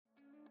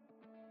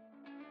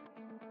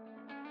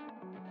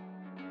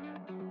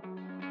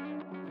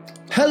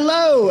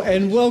Hello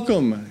and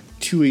welcome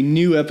to a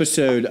new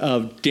episode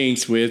of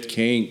Dinks with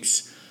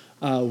Kinks.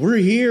 We're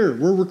here,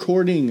 we're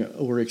recording,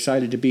 we're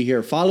excited to be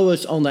here. Follow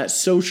us on that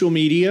social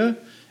media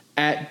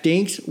at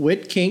Dinks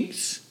with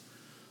Kinks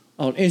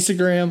on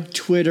Instagram,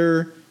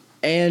 Twitter,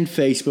 and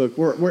Facebook.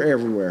 We're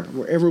everywhere.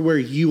 We're everywhere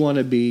you want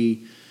to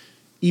be,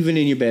 even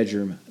in your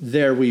bedroom.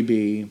 There we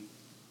be.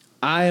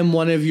 I am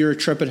one of your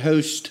intrepid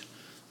hosts,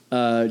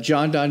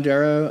 John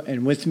Dondero,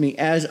 and with me,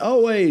 as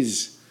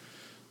always,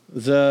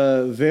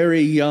 the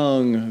very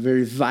young,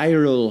 very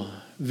viral,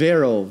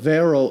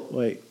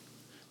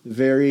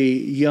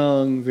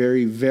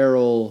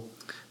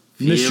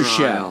 Mr.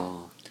 Shep.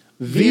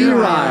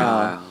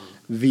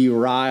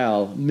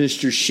 Virile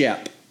Mr.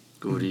 Shep.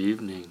 Good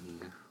evening.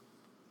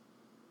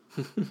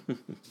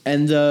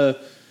 And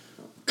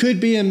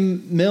could be a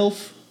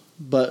MILF,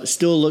 but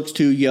still looks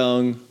too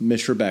young,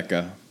 Miss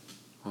Rebecca.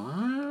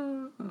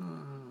 What?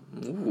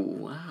 Ooh,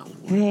 wow.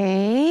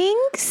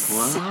 Thanks.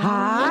 Wow.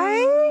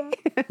 Hi.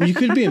 Well, you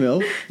could be a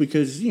MILF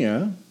because, you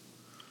know,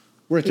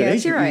 we're at the Yes,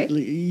 age. you're right.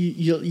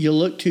 You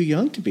look too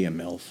young to be a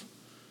MILF.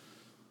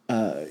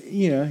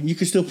 You know, you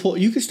could still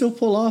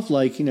pull off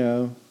like, you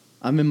know,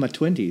 I'm in my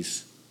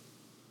 20s.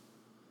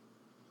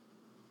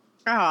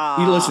 Aww.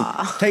 You listen,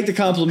 take the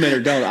compliment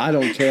or don't. I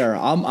don't care.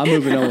 I'm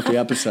moving on with the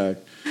episode.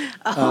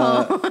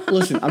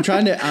 Listen, I'm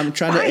trying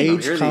to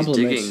age Hear compliments.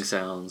 these digging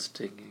sounds.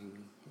 Digging.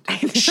 I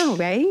know,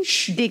 right?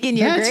 Digging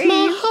your That's grave.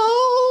 my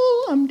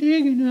hole. I'm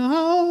digging a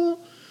hole.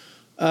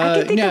 I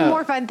can think no. of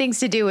more fun things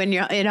to do in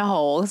a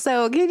hole.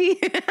 So can you?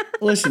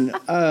 Listen,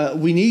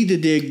 we need to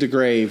dig the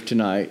grave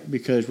tonight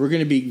because we're going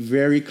to be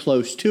very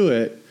close to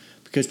it.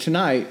 Because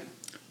tonight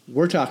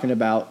we're talking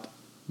about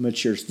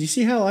mature. Do you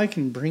see how I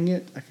can bring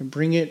it? I can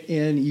bring it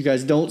in. You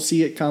guys don't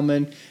see it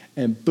coming,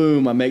 and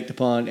boom, I make the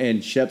pun,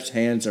 and Shep's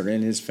hands are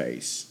in his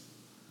face.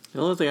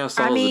 The only thing I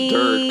saw was the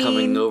dirt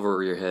coming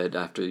over your head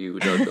after you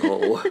dug the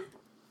hole.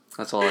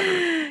 That's all I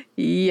heard.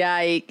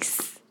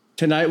 Yikes.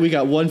 Tonight we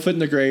got one foot in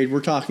the grave.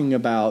 We're talking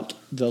about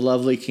the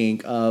lovely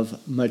kink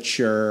of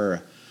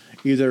mature,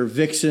 either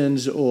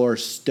vixens or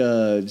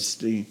studs.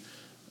 The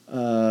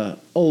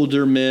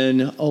older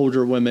men,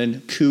 older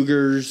women,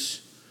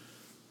 cougars.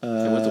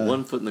 And with the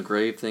 1 foot in the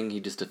grave thing, he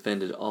just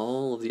offended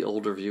all of the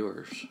older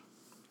viewers.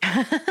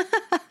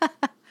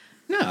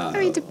 No,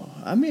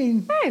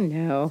 I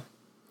know.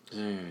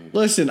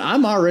 listen,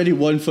 I'm already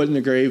 1 foot in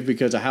the grave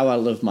because of how I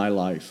live my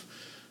life.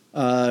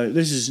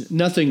 This is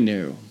nothing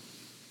new.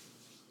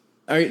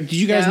 All right, did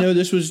you guys know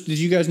this was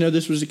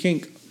a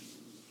kink?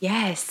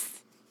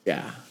 Yes.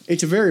 Yeah,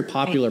 it's a very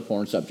popular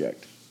porn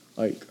subject.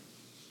 Like,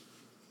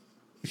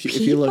 if you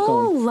People look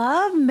on,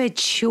 love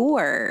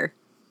mature.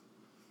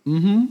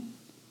 Mm-hmm.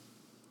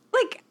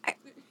 Like,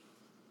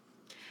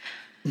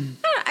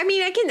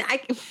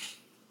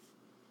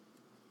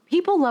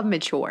 people love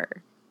mature,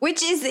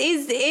 which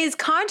is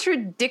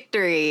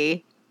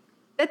contradictory.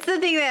 That's the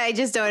thing that I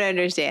just don't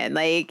understand.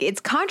 Like,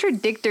 it's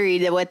contradictory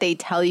to what they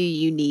tell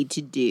you need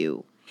to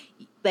do.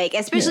 Like,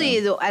 especially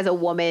as a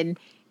woman,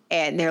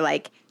 and they're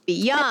like, be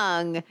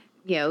young,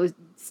 you know,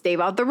 stave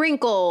out the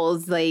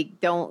wrinkles,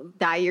 like, don't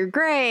dye your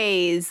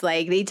grays.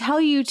 Like, they tell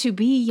you to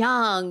be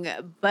young,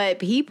 but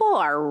people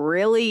are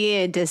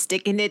really into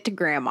sticking it to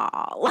grandma.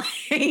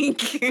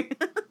 Like,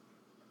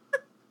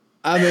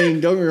 I mean,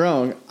 don't get me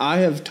wrong. I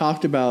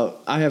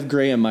have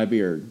gray in my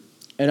beard,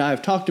 and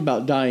I've talked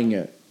about dyeing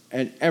it,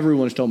 and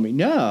everyone's told me,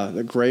 no,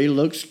 the gray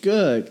looks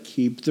good.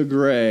 Keep the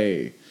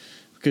gray.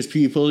 Because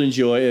people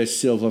enjoy a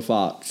silver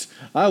fox.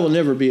 I will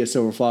never be a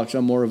silver fox.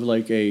 I'm more of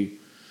like a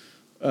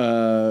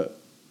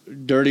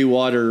dirty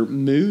water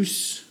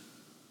moose.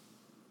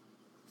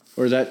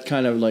 Or that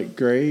kind of like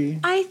gray.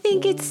 I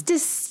think it's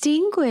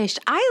distinguished.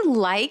 I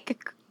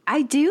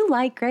do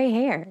like gray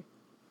hair.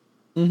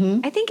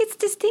 Mm-hmm. I think it's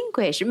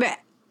distinguished. But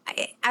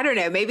I don't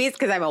know. Maybe it's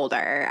because I'm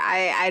older.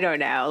 I don't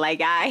know.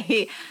 Like, I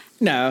think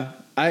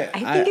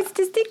it's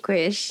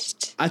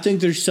distinguished. I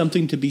think there's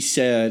something to be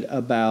said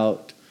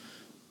about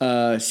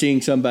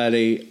seeing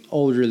somebody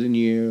older than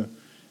you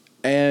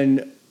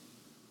and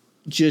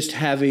just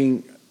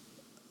having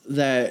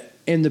that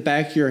in the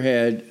back of your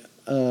head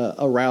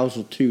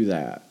arousal to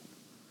that.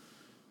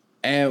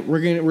 And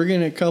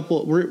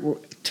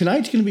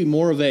tonight's gonna be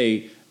more of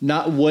a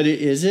not what it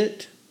is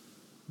it,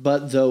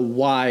 but the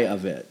why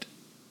of it.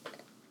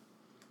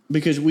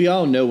 Because we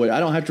all know it. I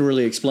don't have to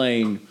really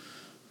explain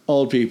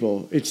old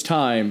people. It's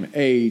time,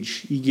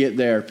 age, you get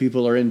there,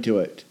 people are into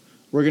it.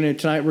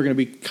 Tonight we're gonna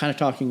be kind of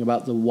talking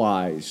about the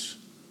whys.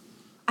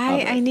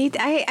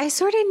 I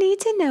sort of need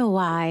to know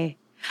why.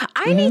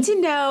 I need to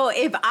know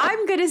if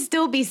I'm going to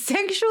still be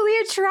sexually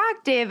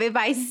attractive if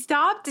I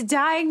stopped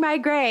dyeing my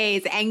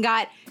grays and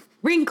got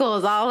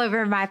wrinkles all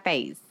over my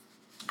face.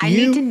 I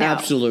need to know.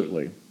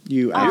 Absolutely.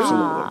 You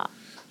absolutely.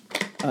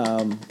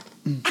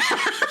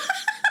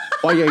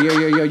 Oh, yeah,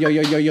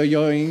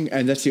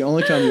 and that's the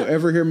only time you'll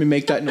ever hear me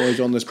make that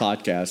noise on this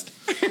podcast.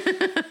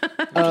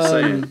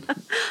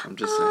 I'm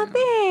just saying.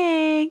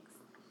 Thanks.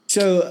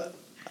 So,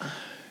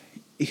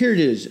 here it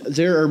is.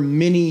 There are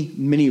many,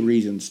 many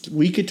reasons.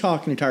 We could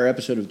talk an entire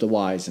episode of the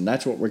whys, and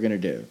that's what we're going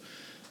to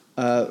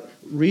do.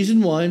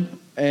 Reason one,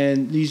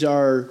 and these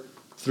are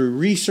through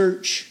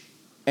research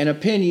and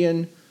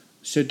opinion,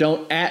 so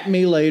don't at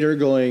me later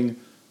going,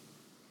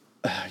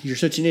 you're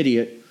such an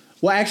idiot.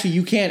 Well, actually,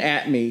 you can't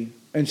at me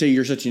and say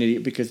you're such an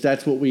idiot because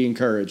that's what we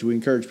encourage. We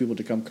encourage people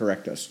to come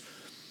correct us.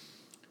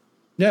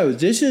 No,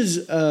 this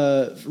is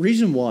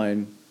reason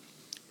one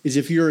is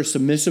if you're a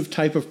submissive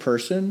type of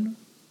person,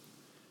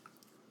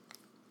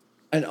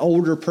 an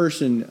older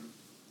person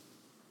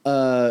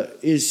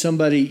is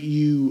somebody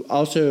you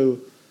also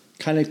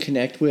kind of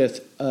connect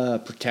with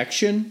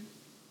protection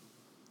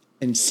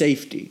and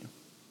safety.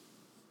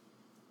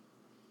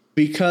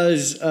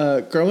 Because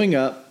growing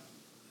up,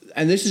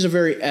 and this is a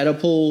very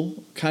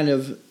Oedipal kind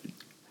of,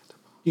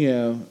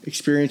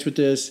 experience with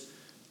this.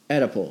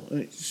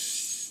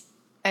 Oedipus.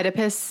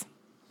 Oedipus.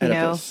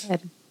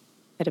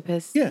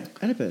 Oedipus. Yeah,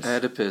 Oedipus.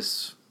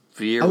 Oedipus.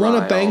 Virile. I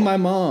want to bang my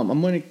mom.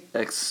 I'm going to...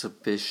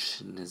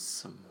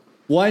 Exhibitionism.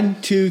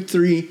 1, 2,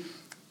 3.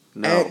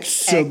 No.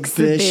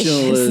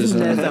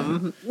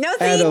 Exhibitionism. No,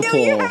 see, Oedipal. no,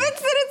 you haven't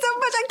said it so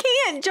much. I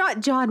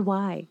can't. John,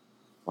 why?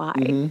 Why?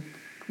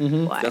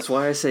 Why? That's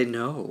why I say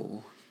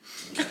no.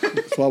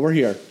 That's why we're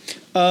here.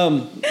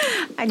 I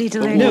need to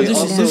But learn. will No, we this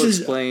also is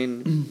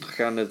explain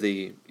kind of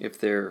if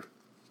there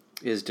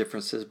is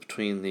differences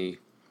between the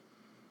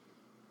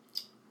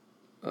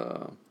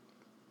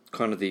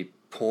kind of the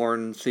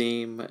porn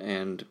theme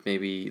and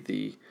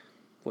maybe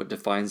what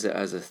defines it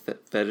as a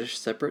fetish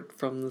separate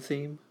from the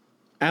theme?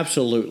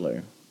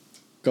 Absolutely.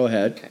 Go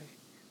ahead. Okay.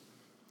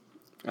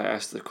 I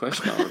asked the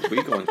question. Are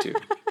we going to?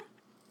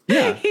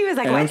 Yeah. He was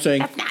like, and what? I'm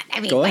saying, That's not, I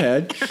mean, go what?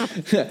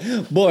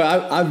 ahead. Boy,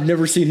 I've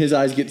never seen his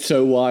eyes get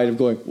so wide of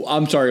going,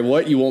 I'm sorry,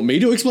 what? You want me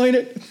to explain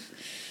it?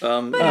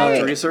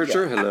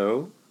 Researcher,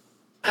 hello.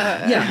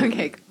 Yeah.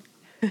 Okay.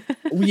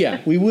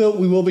 Yeah, we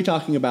will be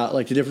talking about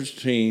like the difference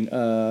between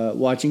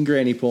watching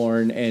granny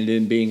porn and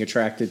then being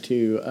attracted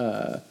to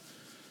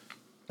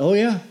oh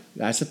yeah,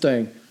 that's the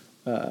thing.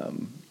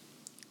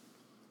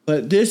 But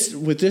with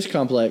this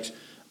complex,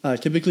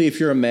 typically if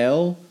you're a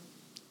male,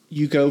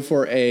 you go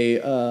for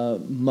a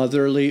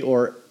motherly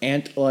or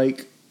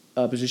aunt-like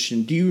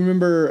position. Do you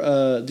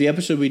remember the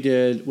episode we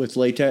did with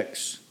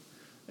latex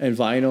and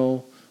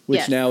vinyl, which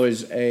Yes. now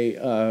is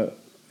a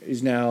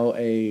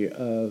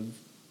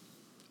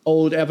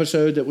old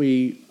episode that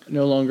we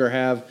no longer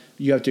have?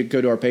 You have to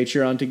go to our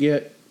Patreon to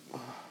get.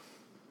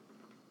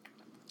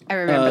 I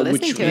remember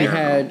listening which to we it.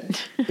 had.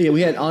 Yeah,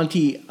 we had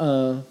Auntie.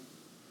 What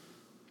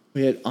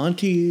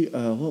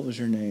was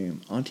her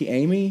name? Auntie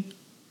Amy.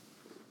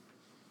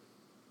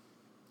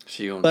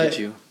 She gonna But- get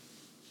you.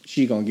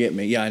 She gonna get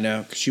me. Yeah, I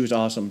know. 'Cause she was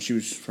awesome. She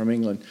was from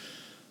England.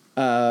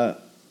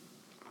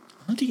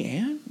 Auntie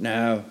Anne?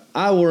 No,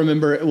 I will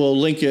remember it. We'll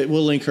link it.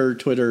 We'll link her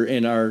Twitter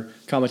in our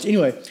comments.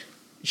 Anyway,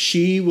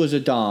 she was a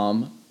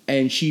dom,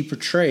 and she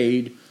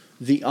portrayed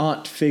the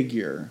aunt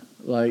figure,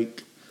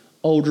 like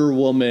older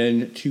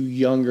woman to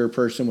younger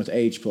person with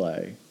age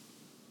play.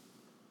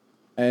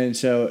 And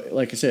so,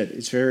 like I said,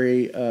 it's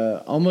very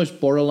almost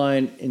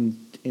borderline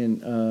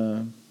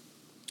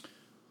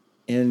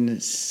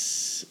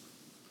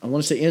I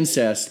want to say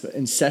incest, but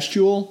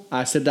incestual.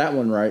 I said that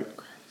one right.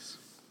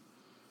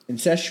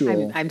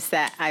 Incestual. I'm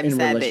sad in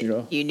that relation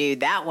to- you knew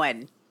that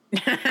one.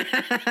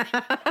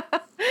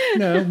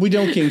 No, we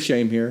don't king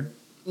shame here.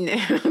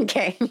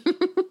 Okay.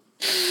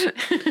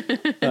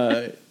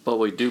 But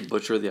we do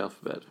butcher the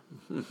alphabet.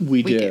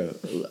 We do.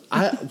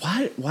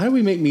 Why do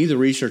we make me the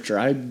researcher?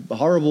 I'm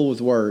horrible with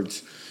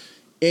words.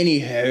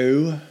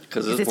 Anywho,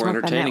 Because Is it's this more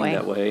more fun that entertaining way?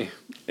 that way.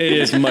 it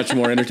is much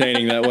more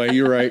entertaining that way.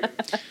 You're right.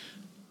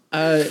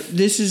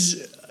 This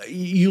is,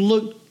 you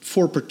look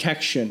for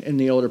protection in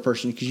the older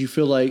person because you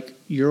feel like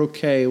you're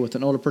okay with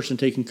an older person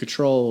taking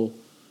control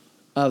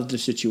of the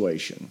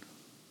situation.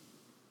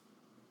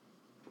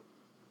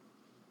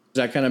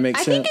 Does that kind of make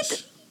I sense?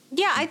 think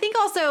Yeah, I think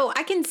also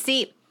I can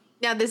see.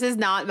 Now, this is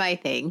not my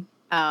thing.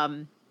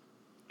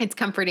 It's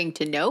comforting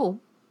to know.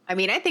 I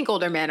mean, I think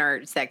older men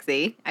are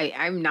sexy.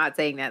 I'm not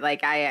saying that.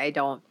 Like, I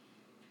don't.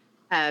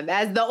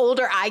 As the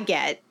older I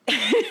get,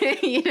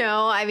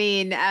 I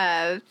mean,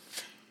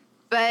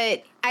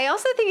 but I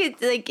also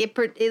think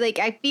it's like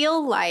I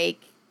feel like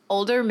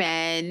older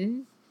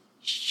men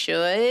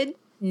should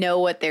know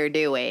what they're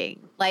doing.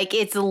 Like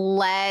it's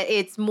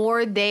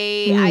more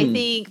they. I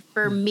think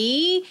for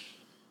me,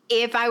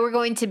 if I were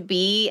going to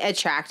be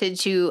attracted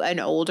to an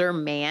older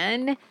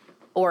man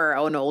or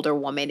an older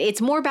woman,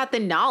 it's more about the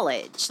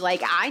knowledge.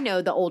 Like I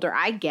know the older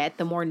I get,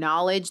 the more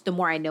knowledge, the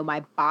more I know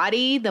my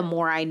body, the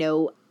more I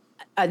know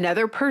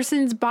another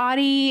person's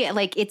body.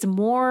 Like it's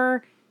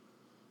more,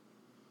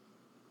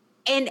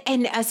 and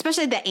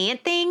especially the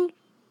aunt thing.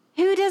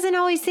 Who doesn't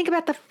always think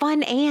about the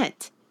fun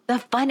aunt? The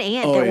fun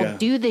aunt that will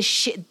do this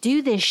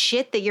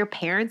shit that your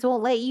parents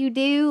won't let you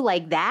do,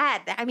 like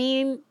that. I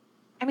mean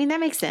that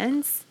makes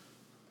sense.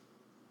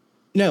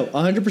 No,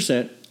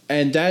 100%.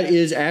 And that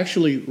is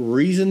actually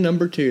reason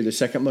number 2. The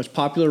second most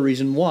popular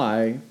reason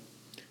why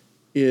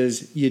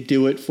is you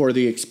do it for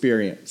the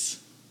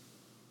experience.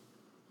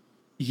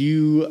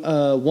 You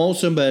want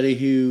somebody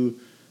who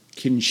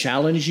can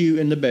challenge you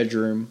in the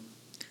bedroom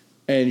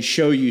and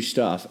show you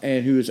stuff,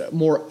 and who is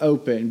more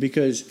open.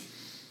 Because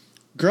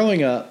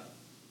growing up,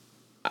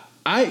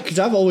 because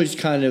I've always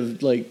kind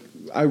of like,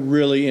 I'm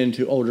really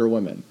into older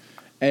women.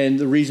 And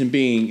the reason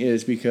being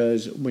is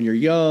because when you're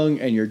young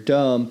and you're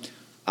dumb,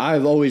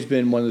 I've always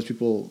been one of those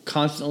people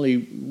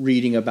constantly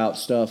reading about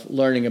stuff,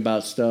 learning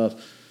about stuff,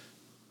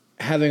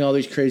 having all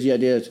these crazy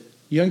ideas.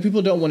 Young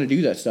people don't want to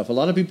do that stuff. A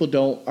lot of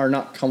people are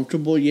not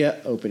comfortable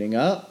yet opening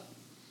up.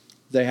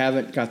 They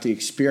haven't got the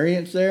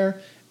experience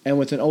there. And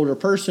with an older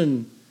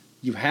person,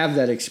 you have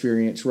that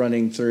experience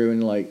running through,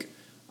 and like,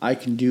 I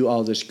can do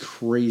all this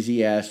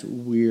crazy ass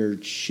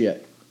weird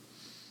shit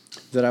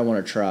that I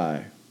want to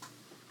try.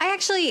 I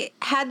actually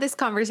had this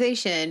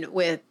conversation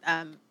with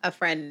a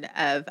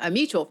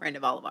mutual friend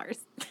of all of ours.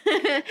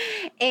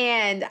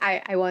 And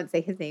I won't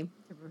say his name,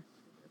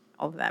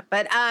 all of that.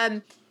 But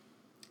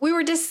we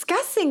were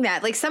discussing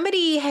that. Like,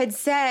 somebody had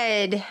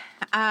said,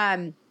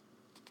 aren't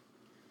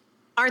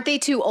they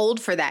too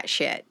old for that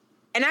shit?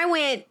 And I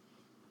went,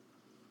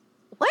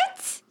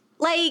 what?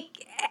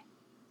 Like,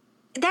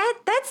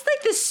 that's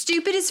like the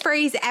stupidest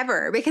phrase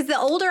ever. Because the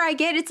older I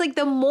get, it's like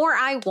the more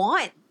I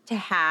want to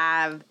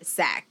have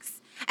sex.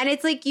 And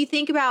it's like, you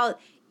think about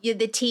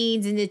the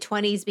teens and the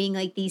 20s being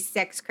like these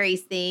sex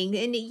crazed things.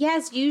 And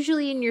yes,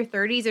 usually in your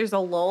 30s, there's a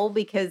lull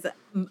because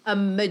a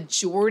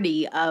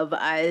majority of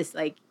us,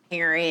 like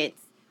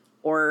parents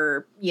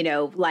or,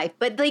 life.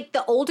 But like,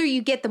 the older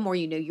you get, the more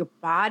you know your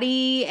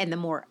body, and the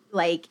more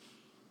like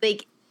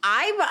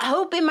I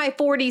hope in my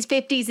 40s,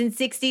 50s, and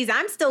 60s,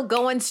 I'm still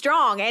going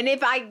strong. And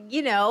if I,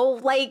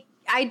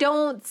 I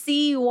don't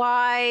see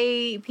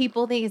why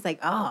people think it's like,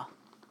 oh,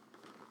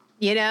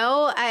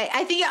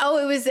 I think,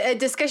 it was a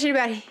discussion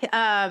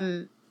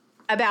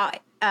about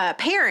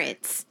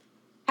parents.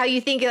 How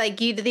you think,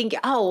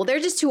 oh, well, they're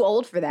just too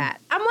old for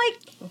that. I'm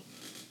like,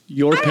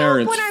 your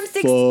parents, when I'm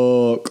 60,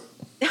 fuck.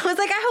 I was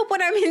like, I hope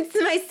when I'm in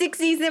my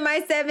 60s and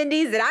my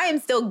 70s that I am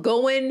still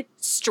going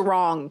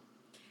strong.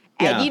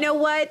 And yeah. You know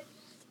what?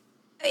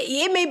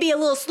 It may be a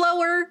little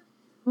slower,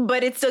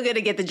 but it's still going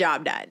to get the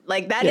job done.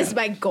 Like, that is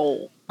my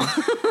goal.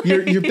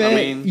 Your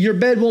bed, your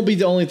bed won't be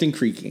the only thing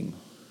creaking.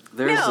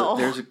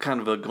 There's a kind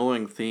of a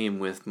going theme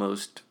with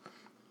most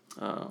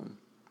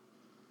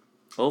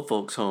old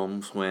folks'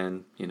 homes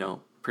when,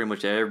 pretty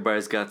much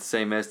everybody's got the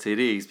same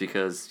STDs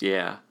because,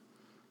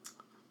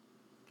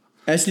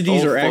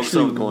 STDs are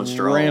actually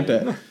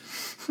rampant.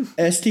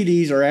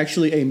 STDs are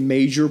actually a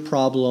major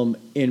problem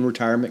in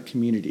retirement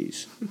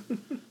communities.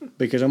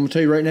 Because I'm going to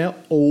tell you right now,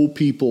 old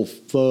people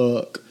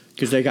fuck.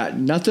 Because they got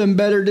nothing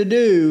better to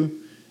do,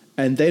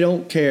 and they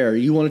don't care.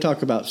 You want to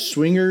talk about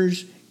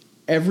swingers?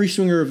 Every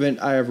swinger event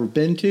I ever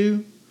been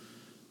to,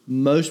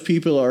 most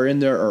people are in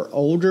there are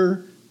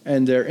older,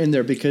 and they're in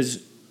there because,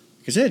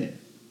 like I said,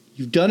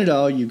 you've done it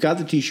all, you've got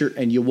the t-shirt,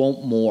 and you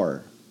want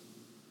more.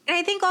 And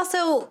I think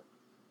also,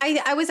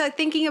 I was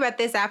thinking about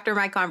this after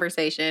my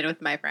conversation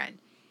with my friend.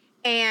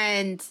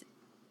 And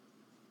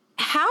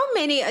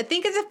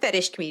think of the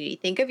fetish community,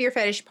 think of your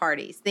fetish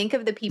parties, think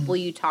of the people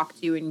you talk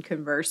to and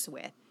converse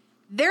with.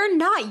 They're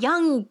not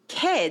young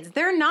kids.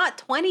 They're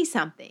not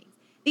 20-somethings.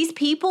 These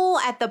people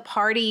at the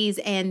parties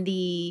and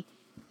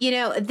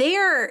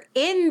they're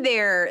in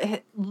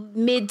their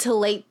mid to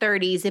late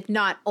 30s, if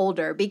not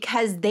older,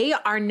 because they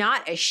are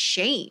not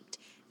ashamed.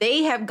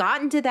 They have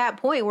gotten to that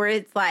point where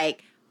it's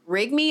like,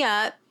 rig me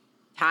up,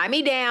 tie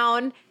me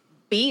down,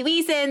 beat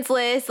me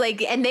senseless.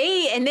 Like, and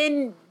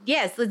then,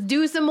 yes, let's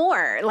do some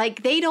more.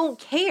 Like, they don't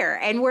care.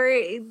 And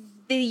where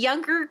the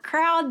younger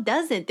crowd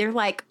doesn't, they're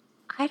like,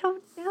 I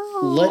don't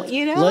know.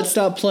 Let's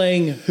stop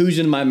playing Who's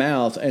in My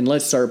Mouth and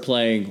let's start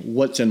playing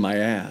What's in My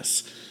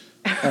Ass.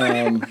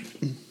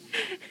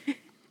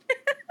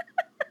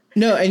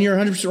 No, and you're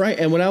 100% right.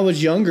 And when I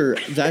was younger,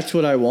 that's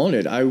what I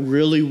wanted. I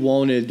really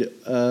wanted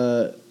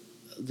the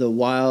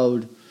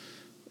wild,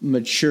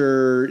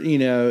 mature,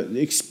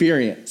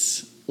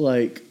 experience.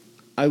 Like,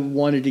 I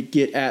wanted to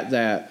get at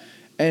that.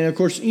 And of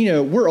course,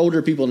 we're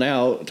older people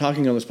now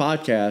talking on this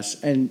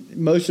podcast, and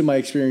most of my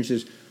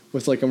experiences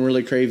with I'm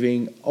really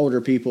craving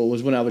older people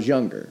was when I was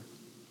younger.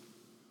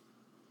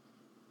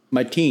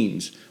 My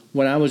teens.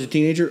 When I was a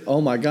teenager,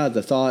 oh my God,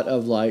 the thought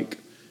of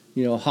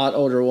a hot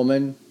older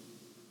woman,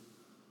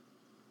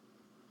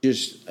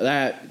 just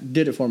that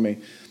did it for me.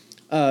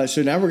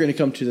 So now we're going to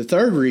come to the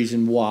third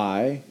reason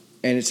why,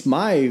 and it's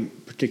my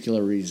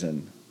particular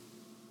reason.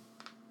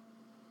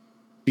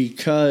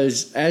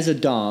 Because as a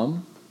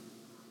dom,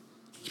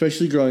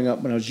 especially growing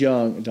up when I was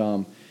young,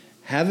 dom,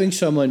 having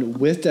someone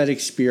with that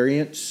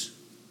experience,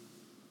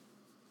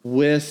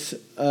 with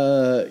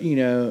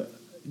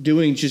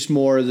doing just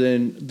more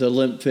than the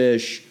limp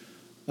fish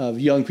of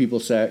young people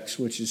sex,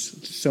 which is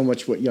so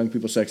much what young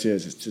people sex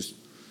is. It's just,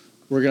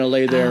 we're going to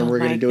lay there and we're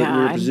going to do it in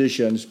weird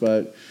positions.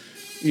 But,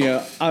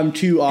 I'm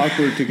too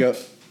awkward to go,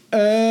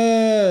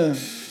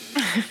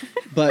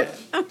 But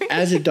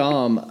as a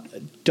dom,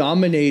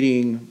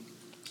 dominating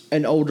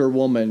an older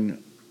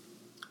woman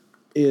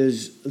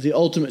is the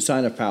ultimate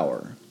sign of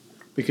power.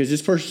 Because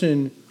this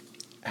person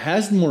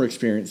has more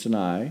experience than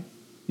I,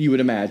 you would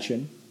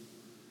imagine,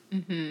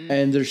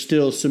 and they're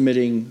still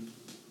submitting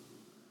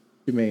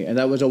to me. And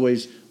that was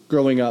always,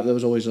 growing up, that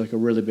was always like a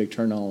really big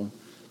turn on,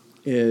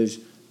 is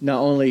not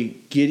only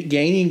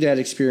gaining that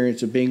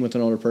experience of being with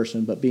an older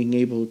person, but being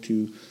able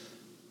to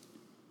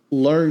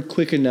learn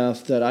quick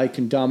enough that I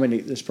can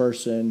dominate this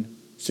person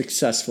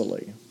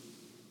successfully.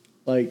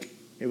 Like,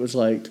 it was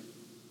like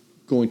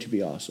going to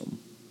be awesome.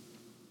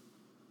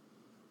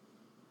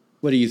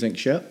 What do you think,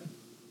 Shep?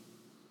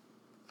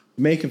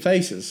 Making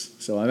faces,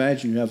 so I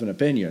imagine you have an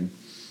opinion.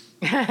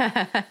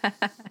 I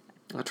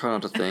try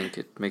not to think.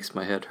 It makes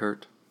my head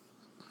hurt.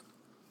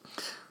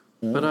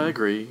 But I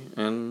agree,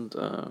 and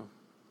I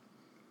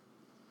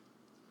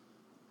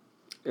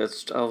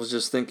was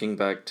just thinking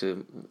back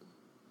to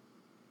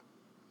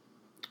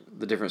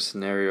the different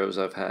scenarios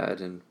I've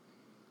had, and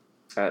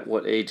at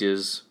what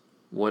ages,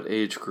 what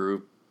age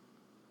group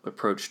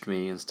approached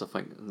me and stuff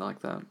like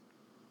that.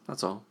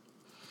 That's all.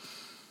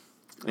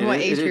 And what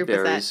age group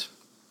varies. is that?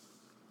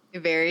 It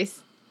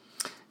varies.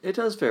 It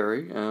does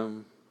vary.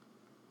 Had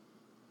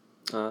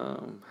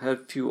a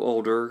few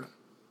older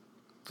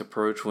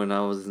approach when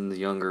I was in the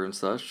younger and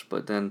such,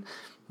 but then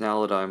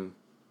now that I'm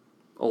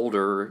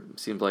older, it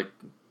seems like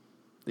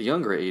the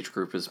younger age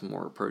group is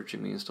more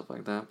approaching me and stuff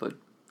like that. But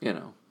you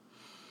know,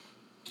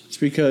 it's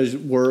because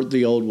we're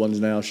the old ones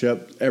now,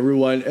 Shep.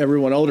 Everyone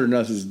older than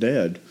us is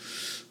dead.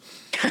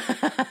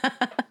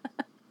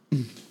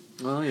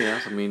 Well,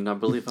 yes. I mean, I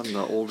believe I'm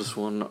the oldest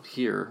one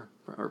here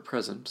or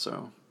present,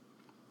 so.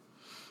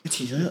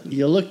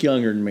 You look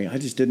younger than me. I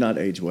just did not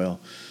age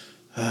well.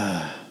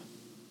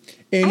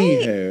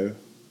 Anywho.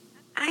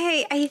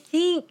 I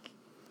think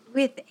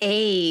with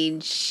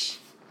age,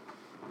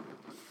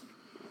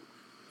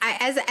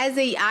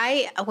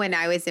 when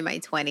I was in my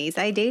 20s,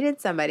 I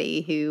dated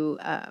somebody who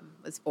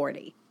was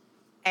 40,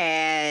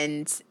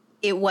 and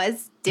it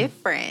was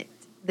different.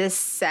 The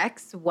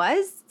sex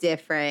was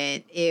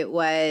different. It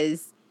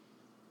was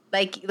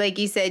like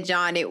you said,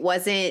 John. It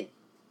wasn't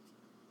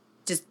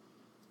just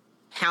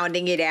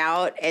pounding it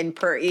out and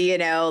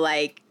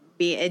like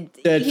being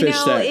dead fish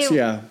sex.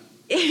 Yeah.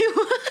 It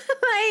was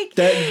like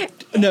that.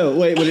 No,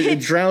 wait. What is it?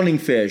 Drowning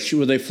fish?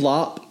 Where they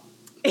flop?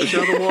 Fish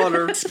out of the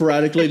water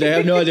sporadically. They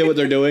have no idea what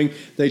they're doing.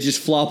 They just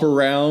flop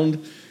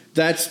around.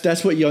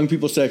 That's what young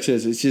people sex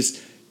is. It's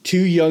just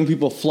two young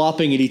people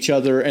flopping at each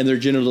other, and their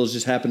genitals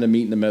just happen to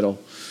meet in the middle.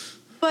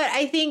 But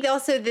I think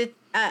also that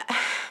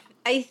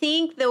I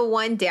think the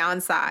one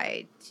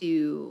downside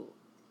to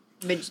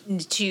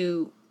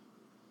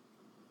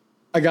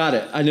I got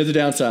it. I know the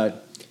downside.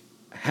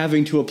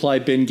 Having to apply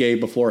Bengay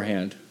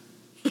beforehand.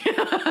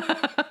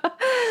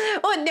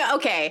 Well, no,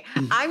 okay.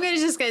 I'm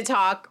just going to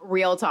talk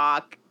real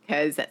talk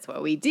because that's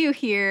what we do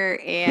here.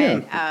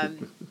 And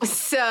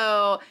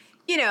so,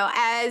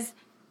 as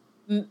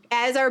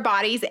our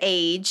bodies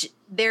age,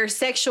 their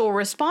sexual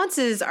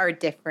responses are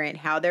different.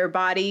 How their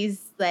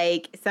bodies,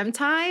 like,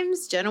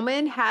 sometimes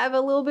gentlemen have a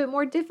little bit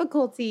more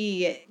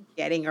difficulty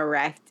getting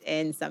erect,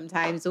 and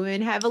sometimes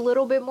women have a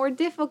little bit more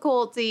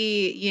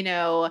difficulty,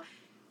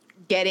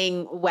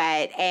 getting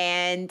wet.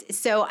 And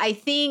so I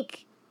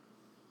think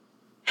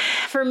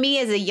for me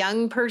as a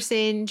young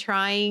person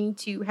trying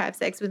to have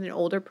sex with an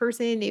older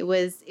person, it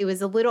was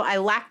a little, I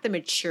lacked the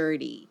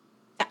maturity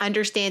to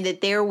understand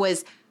that there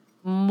was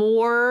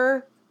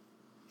more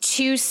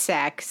to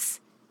sex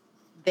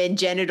than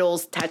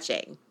genitals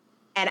touching.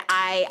 And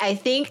I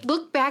think,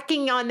 look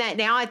backing on that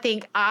now, I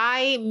think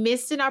I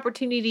missed an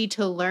opportunity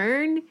to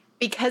learn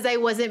because I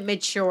wasn't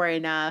mature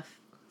enough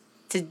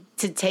to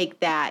take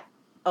that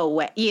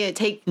away.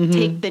 Take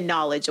the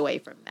knowledge away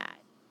from that.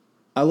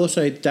 I will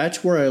say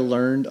that's where I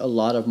learned a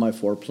lot of my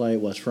foreplay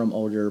was from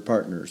older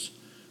partners,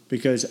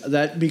 because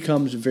that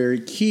becomes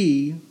very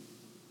key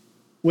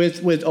when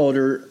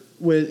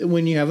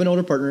you have an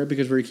older partner. It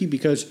becomes very key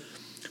because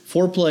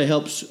foreplay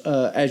helps,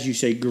 as you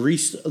say,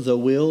 grease the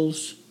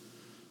wheels,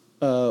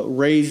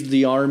 raise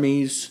the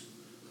armies,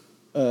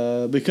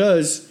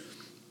 because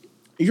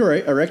you're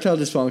right, erectile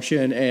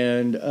dysfunction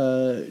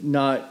and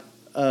not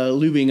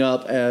lubing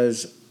up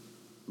as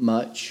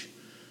much,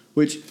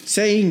 which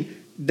saying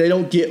they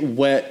don't get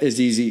wet as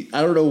easy.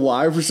 I don't know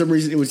why. For some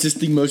reason, it was just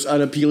the most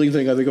unappealing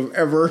thing I think I've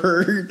ever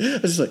heard. I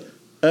was just like,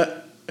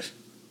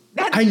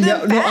 I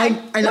know,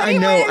 and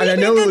I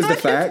know it was the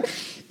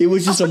fact. It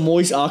was just a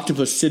moist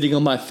octopus sitting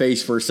on my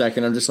face for a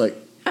second. I'm just like,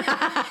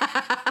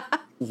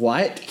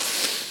 what?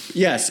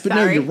 Yes, but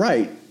Sorry. No, you're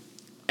right.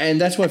 And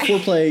that's why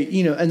foreplay,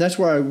 and that's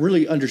where I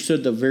really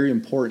understood the very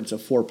importance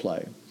of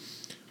foreplay.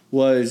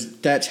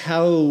 That's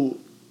how,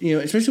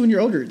 especially when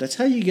you're older, that's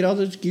how you get all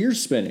those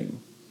gears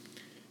spinning.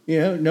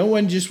 No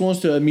one just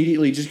wants to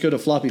immediately just go to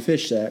floppy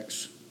fish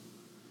sex.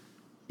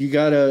 You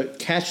got to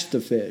catch the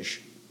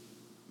fish,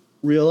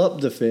 reel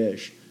up the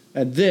fish,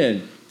 and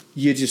then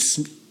you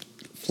just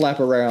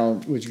flap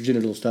around with your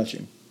genitals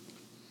touching.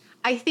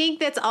 I think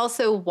that's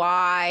also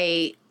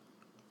why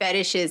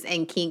fetishes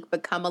and kink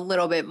become a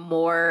little bit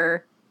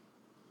more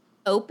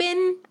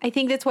open. I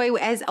think that's why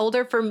as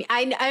older, for me,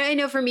 I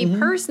know for me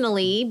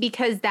personally,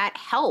 because that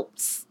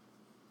helps.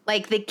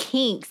 like the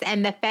kinks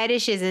and the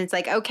fetishes, and it's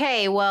like,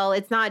 okay, well,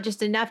 it's not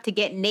just enough to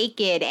get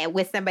naked and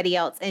with somebody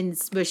else and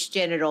smush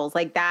genitals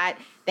like that.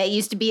 That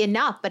used to be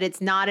enough, but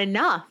it's not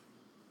enough.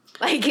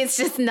 Like, it's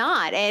just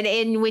not.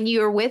 And when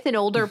you're with an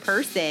older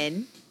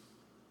person,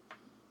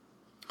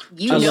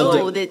 you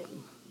know that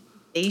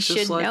they should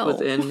just like know.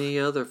 with any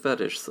other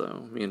fetish,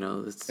 though,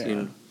 it's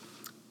with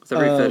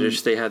every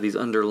fetish they have these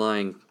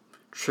underlying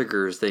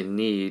triggers they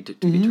need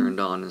to be turned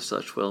on and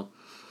such. Well,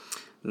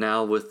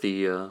 now with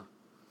the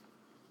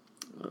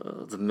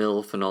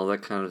MILF and all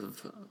that kind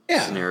of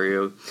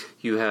scenario,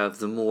 you have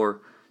the more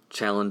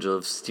challenge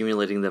of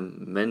stimulating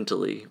them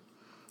mentally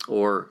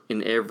or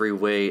in every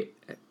way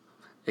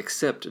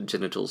except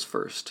genitals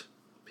first,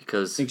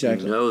 because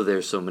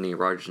there's so many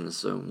erogenous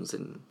zones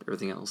and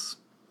everything else.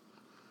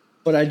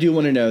 But I do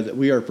want to know that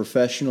we are a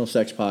professional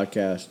sex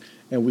podcast,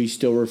 and we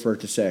still refer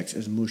to sex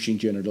as mushing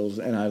genitals,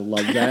 and I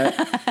love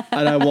that.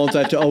 And I want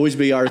that to always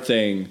be our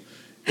thing.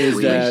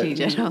 Mushing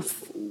genitals.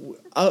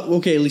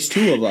 Okay, at least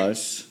two of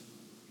us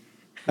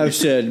have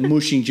said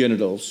mushing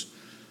genitals.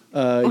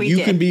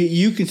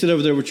 You can sit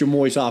over there with your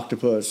moist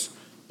octopus,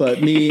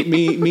 but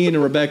me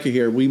and Rebecca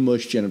here, we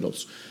mush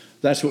genitals.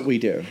 That's what we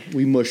do.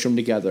 We mush them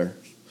together.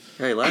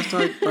 Hey, last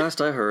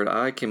I heard,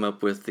 I came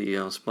up with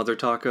the smother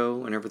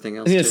taco and everything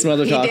else. Yeah,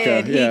 smother taco. He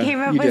did. Yeah, he came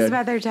up with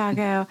smother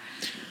taco.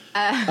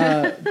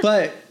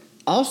 But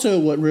also,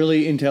 what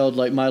really entailed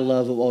like my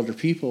love of older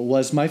people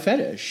was my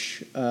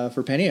fetish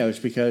for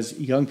pantyhose, because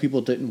young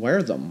people didn't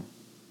wear them,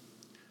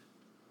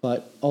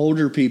 but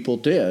older people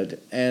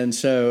did, and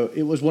so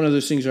it was one of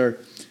those things where,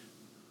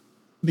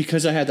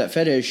 because I had that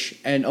fetish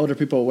and older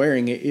people were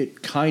wearing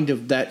it,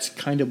 that's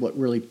kind of what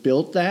really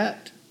built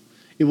that.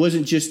 It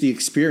wasn't just the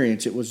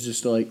experience. It was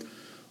just like,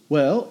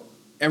 well,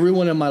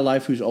 everyone in my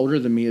life who's older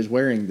than me is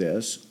wearing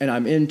this, and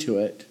I'm into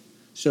it,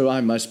 so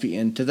I must be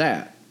into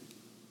that.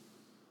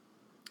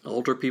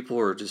 Older people,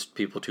 or just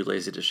people too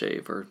lazy to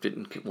shave or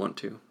didn't want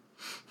to?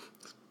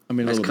 I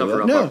mean, nice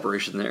cover-up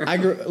operation there. I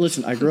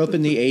grew up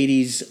in the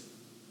 80s.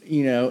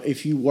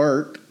 If you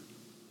worked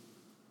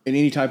in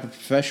any type of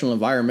professional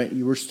environment,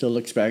 you were still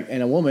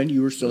and a woman,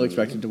 you were still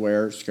expected to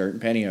wear a skirt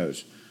and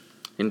pantyhose.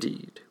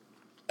 Indeed.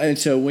 And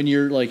so when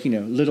you're like,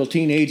 little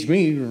teenage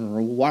me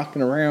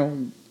walking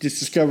around, just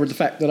discovered the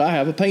fact that I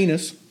have a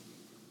penis,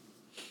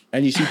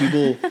 and you see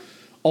people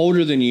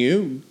older than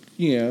you,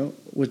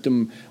 with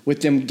them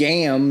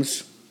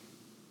gams,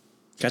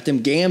 got them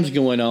gams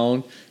going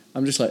on.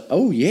 I'm just like,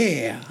 oh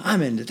yeah,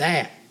 I'm into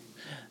that.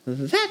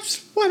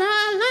 That's what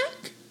I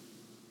like.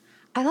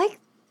 I like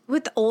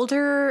with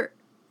older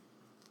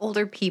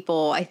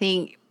people. I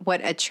think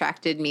what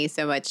attracted me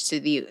so much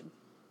to the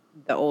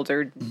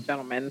older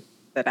gentleman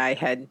that I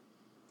had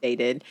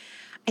dated,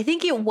 I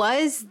think it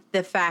was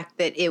the fact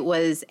that it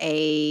was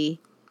a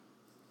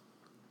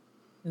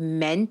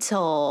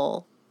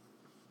mental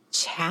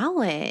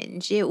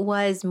challenge. It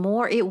was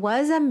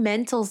a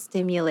mental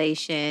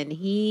stimulation.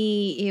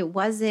 It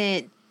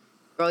wasn't,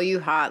 girl, you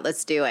hot,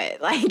 let's do it.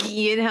 Like,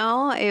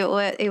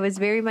 it was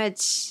very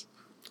much,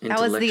 that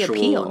was the appeal.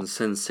 Intellectual and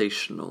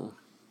sensational,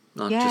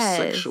 not just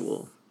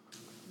sexual.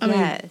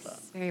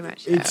 Very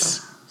much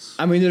so.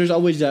 There's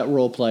always that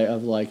role play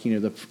of like,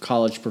 the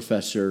college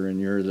professor and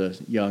you're the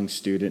young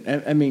student.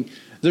 And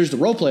there's the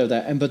role play of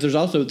that, but there's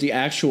also the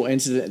actual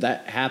incident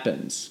that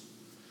happens.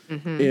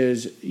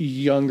 Is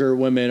younger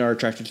women are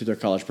attracted to their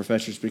college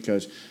professors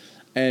because,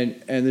 and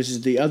this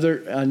is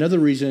another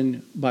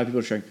reason why people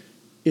are attracted,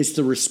 it's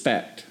the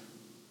respect.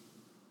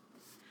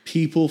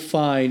 People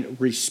find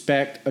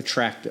respect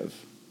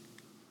attractive.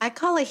 I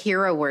call it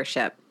hero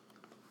worship.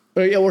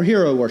 Or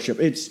hero worship.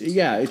 It's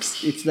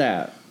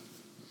that.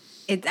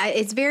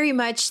 It's very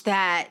much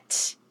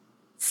that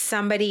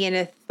somebody in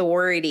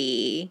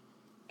authority,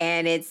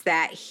 and it's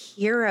that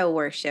hero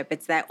worship.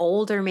 It's that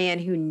older man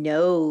who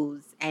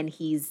knows, and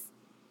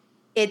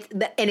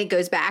it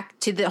goes back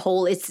to the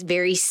whole, it's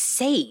very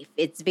safe.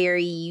 It's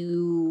very,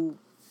 you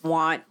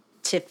want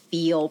to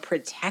feel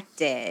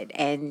protected,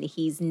 and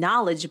he's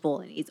knowledgeable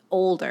and he's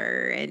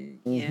older, and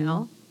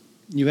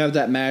you have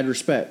that mad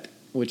respect,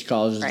 which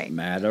causes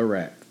mad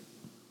erect.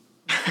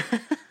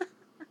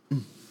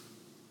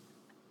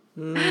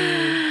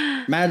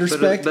 Mad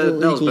respect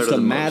equals to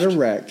mad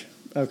erect.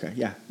 Okay,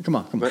 yeah. Come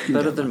on.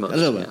 Better than most. A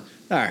little bit.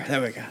 All right,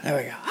 there we go.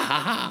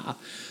 Ha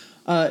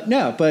ha.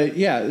 No, but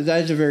yeah,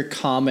 that is a very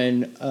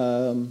common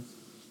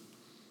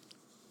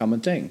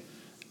thing.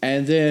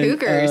 And then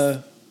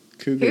cougars.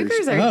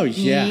 Cougars are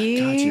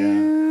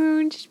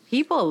huge. Gotcha.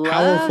 People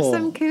love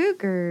some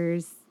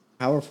cougars.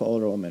 Powerful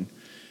older woman.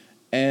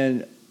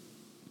 And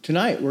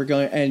tonight we're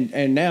going,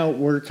 and now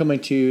we're coming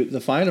to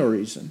the final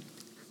reason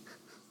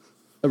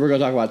that we're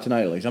going to talk about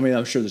tonight, at least.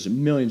 I'm sure there's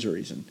millions of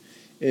reasons.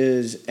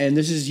 And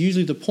this is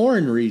usually the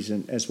porn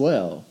reason as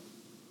well.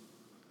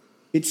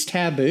 It's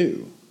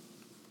taboo.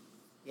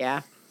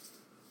 Yeah.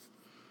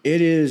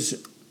 It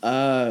is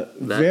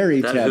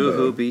very taboo. That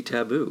hoo-hoo be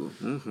taboo.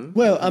 Mm-hmm.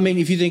 Well,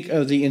 if you think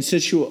of the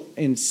incestual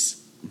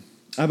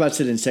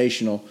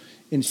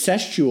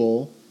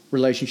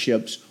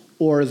relationships,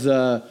 or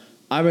the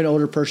I'm an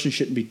older person,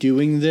 shouldn't be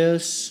doing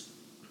this.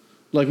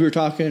 Like we were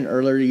talking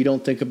earlier, you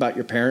don't think about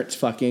your parents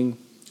fucking.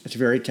 It's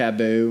very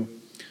taboo.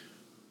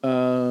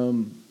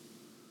 And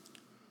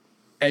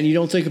you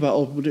don't think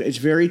about, it's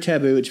very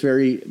taboo. It's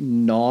very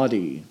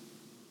naughty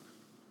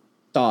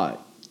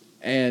thought.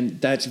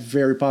 And that's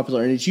very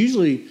popular. And it's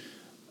usually,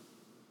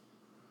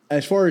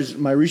 as far as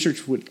my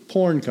research with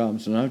porn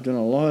comes, and I've done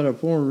a lot of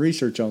porn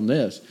research on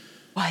this.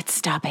 What?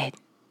 Stop it.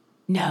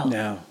 No.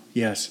 No.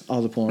 Yes.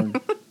 All the porn.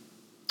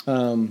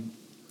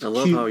 I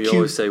love how you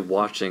always say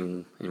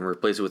watching and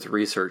replace it with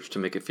research to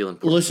make it feel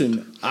important.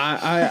 Listen,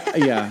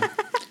 yeah.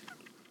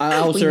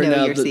 I'll We say know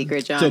now your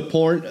secret, John. the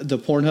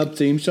Pornhub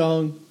theme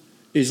song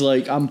is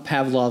like, I'm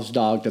Pavlov's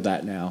dog to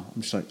that now.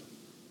 I'm just like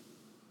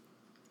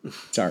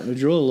starting to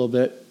drool a little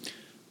bit.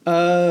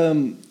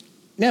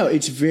 No,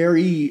 it's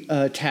very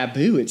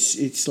taboo.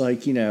 It's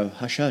like,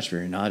 hush hush,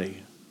 very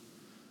naughty.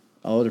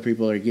 Older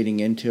people are getting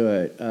into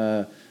it.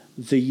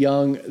 The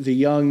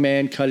young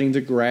man cutting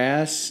the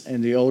grass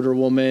and the older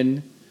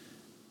woman,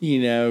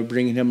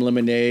 bringing him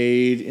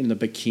lemonade in the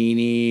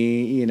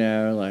bikini,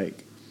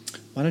 like,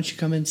 why don't you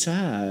come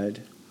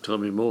inside? Tell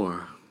me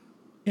more.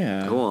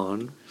 Yeah. Go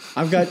on.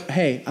 I've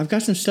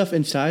got some stuff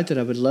inside that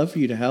I would love for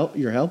you to help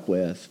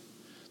with.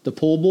 The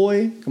pool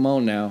boy, come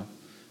on now.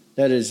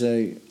 That is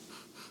a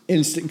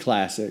instant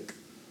classic.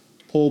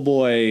 Pool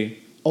boy,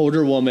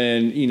 older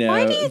woman,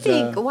 Why do you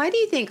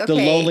think okay, the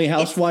lonely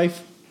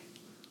housewife?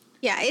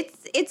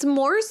 It's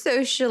more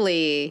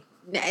socially,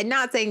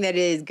 not saying that it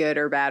is good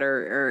or bad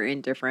or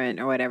indifferent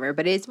or whatever,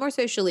 but it's more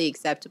socially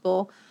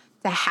acceptable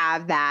to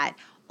have that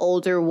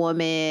older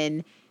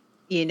woman,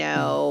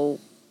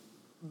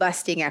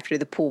 lusting after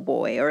the pool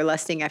boy or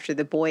lusting after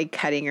the boy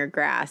cutting her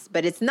grass.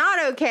 But it's not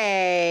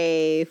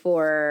okay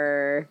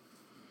for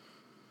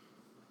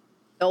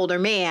the older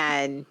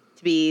man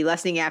to be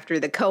lusting after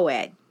the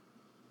co-ed.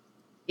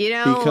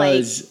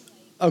 Because,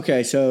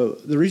 okay, so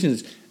the reason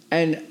is,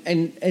 and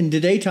in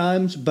today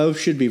times, both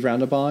should be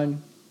frowned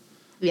upon.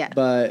 Yeah.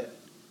 But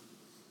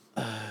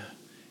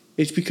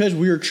it's because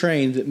we are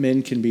trained that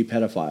men can be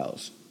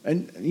pedophiles.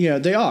 And,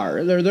 they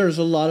are. There's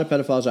a lot of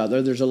pedophiles out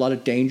there. There's a lot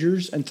of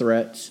dangers and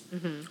threats.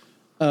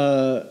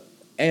 Mm-hmm.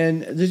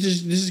 And this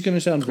is going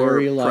to sound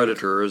very like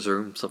predators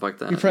or stuff like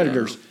that.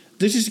 Predators. Yeah.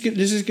 This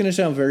is going to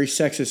sound very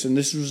sexist, and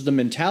this was the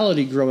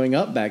mentality growing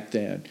up back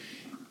then.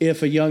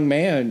 If a young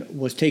man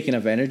was taken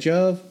advantage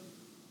of,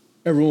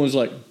 everyone was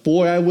like,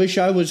 "Boy, I wish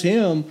I was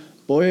him."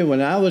 Boy, when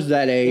I was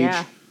that age,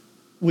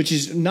 which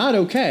is not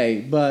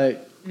okay,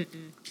 but.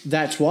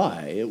 That's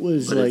why it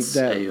was but like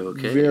that.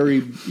 A-okay.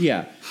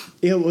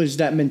 It was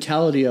that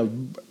mentality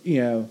of,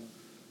 do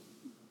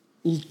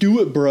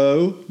it,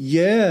 bro.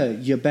 Yeah,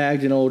 you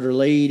bagged an older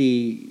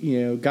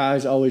lady.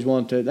 Guys always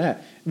wanted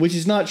that, which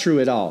is not true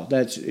at all.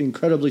 That's an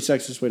incredibly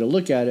sexist way to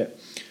look at it.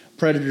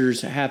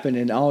 Predators happen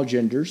in all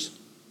genders,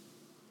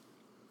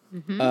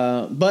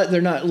 but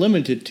they're not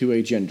limited to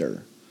a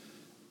gender.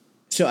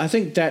 So I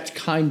think that's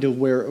kind of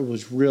where it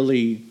was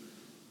really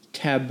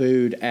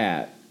tabooed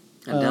at.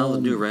 And now the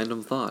new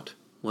random thought.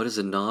 What is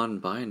a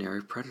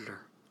non-binary predator?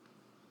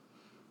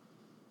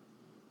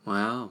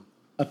 Wow.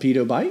 A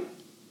pedo bite?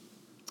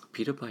 A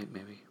pedo bite,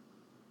 maybe.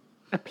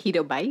 A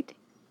pedo bite?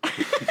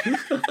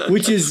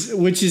 which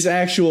is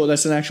actual,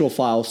 that's an actual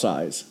file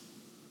size.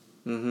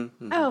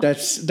 Mm-hmm. Oh.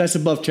 That's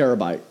above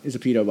terabyte is a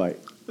pedo bite.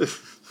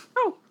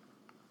 Oh.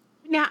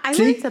 Now I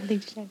learned something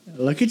today.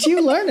 Look at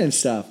you learning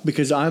stuff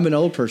because I'm an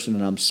old person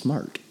and I'm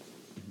smart.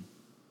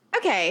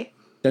 Okay.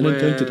 Dun, dun,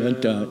 dun, dun, dun,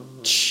 dun.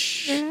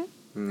 Yeah.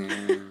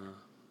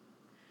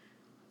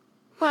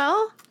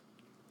 Well,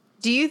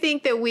 do you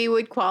think that we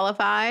would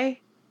qualify?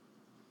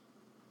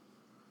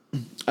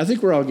 I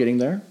think we're all getting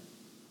there.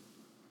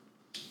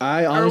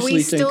 I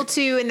honestly think... Are we still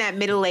too in that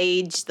middle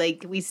age?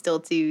 Like, we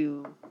still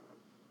too...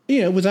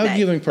 without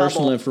giving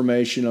personal bubble.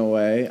 information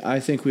away,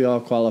 I think we all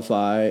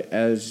qualify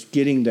as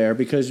getting there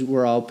because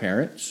we're all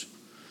parents.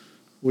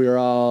 We're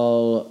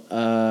all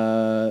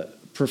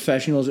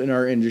professionals in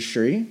our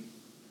industry.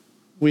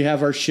 We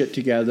have our shit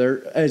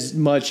together as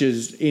much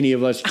as any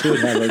of us could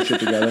have our shit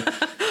together.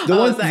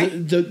 The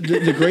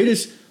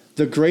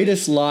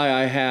greatest lie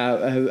I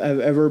have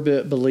ever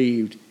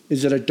believed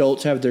is that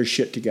adults have their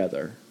shit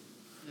together.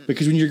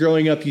 Because when you're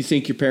growing up, you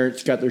think your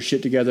parents got their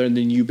shit together, and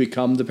then you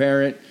become the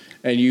parent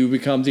and you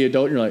become the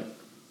adult. And you're like,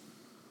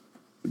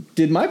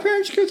 did my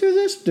parents go through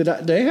this? Did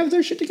they have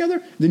their shit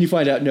together? Then you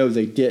find out, no,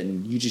 they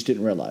didn't. You just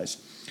didn't realize.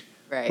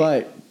 Right.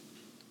 But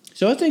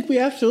so I think we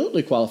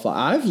absolutely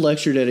qualify. I've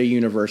lectured at a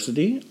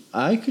university.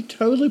 I could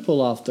totally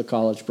pull off the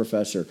college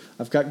professor.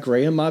 I've got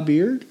gray in my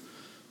beard.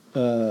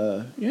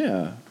 I've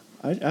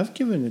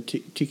given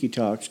tiki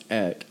talks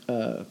at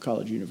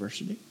college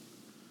university.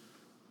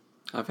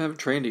 I haven't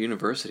trained at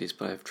universities,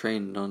 but I've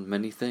trained on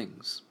many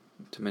things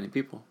to many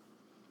people.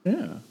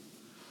 Yeah.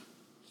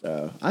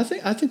 So I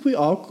think we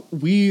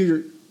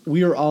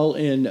are all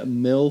in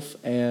MILF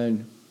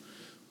and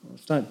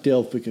it's not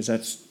DILF because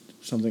that's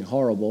something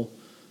horrible.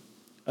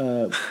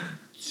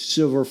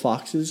 Silver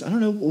foxes. I don't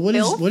know what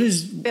Filth?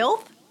 is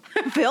Filth?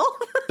 Filth?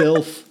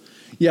 BILF.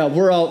 Yeah,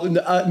 we're all,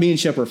 me and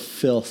Shep are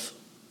filth.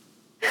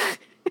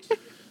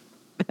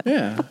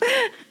 Yeah.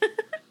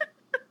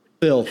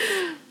 Filth.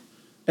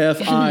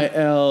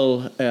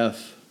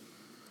 F-I-L-F.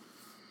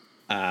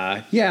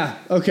 Yeah,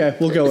 okay,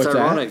 we'll go with that. It's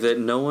ironic that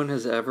no one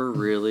has ever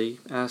really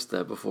asked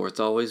that before.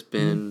 It's always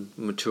been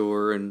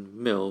mature and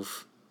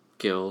MILF,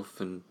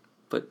 GILF,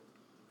 but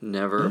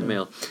never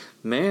male.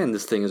 Man,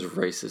 this thing is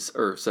racist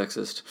or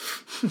sexist.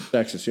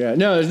 Sexist, yeah.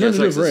 No, there's nothing to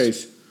do with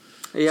race.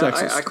 Yeah,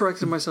 I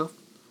corrected myself.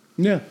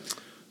 Yeah.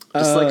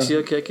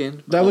 Dyslexia kick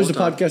in. That was the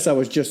podcast I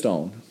was just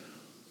on.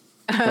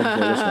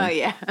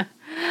 Yeah.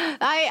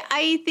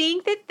 I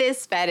think that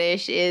this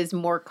fetish is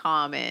more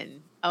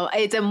common.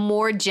 It's a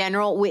more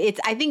general.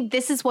 I think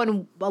this is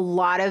one a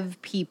lot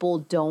of people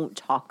don't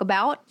talk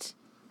about.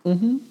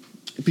 Mm-hmm.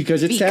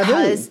 Because it's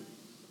taboo.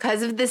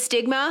 Because of the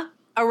stigma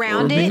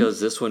around it. Because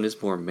this one is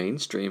more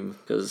mainstream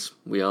because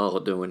we all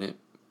are doing it.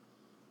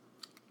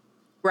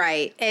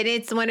 Right. And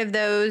it's one of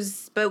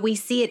those, but we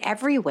see it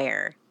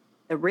everywhere.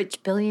 The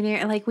rich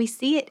billionaire, like we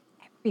see it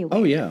everywhere.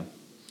 Oh, yeah.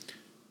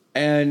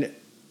 And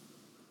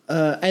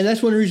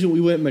that's one reason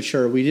we went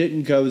mature. We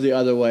didn't go the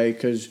other way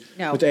because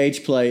with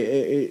age play,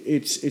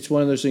 it's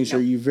one of those things where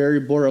you're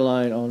very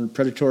borderline on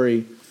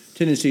predatory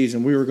tendencies,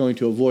 and we were going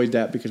to avoid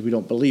that because we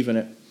don't believe in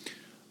it.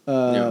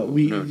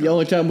 The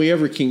only time we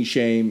ever kink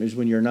shame is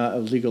when you're not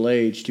of legal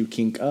age to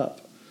kink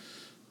up.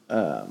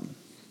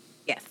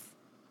 Yes.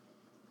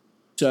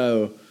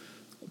 So,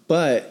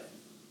 but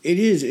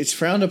it's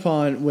frowned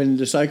upon when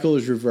the cycle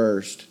is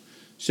reversed.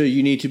 So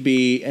you need to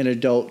be an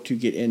adult to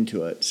get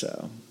into it.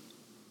 So.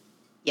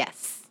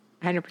 Yes,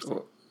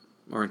 100%.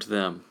 Or into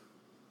them.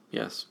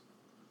 Yes.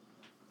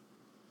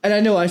 And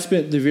I know I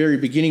spent the very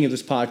beginning of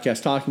this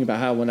podcast talking about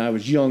how when I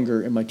was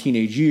younger in my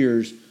teenage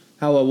years,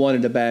 how I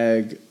wanted to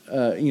bag,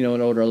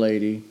 an older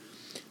lady.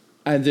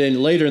 And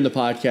then later in the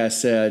podcast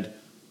said,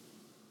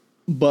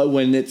 but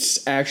when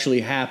it's actually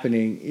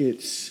happening,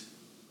 it's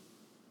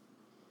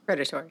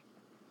predatory.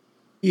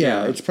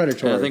 Yeah, it's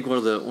predatory. And I think one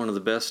of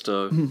the best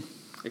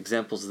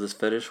examples of this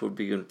fetish would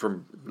be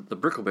from the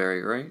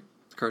Brickleberry, right?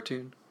 The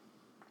cartoon.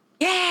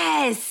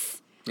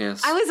 Yes.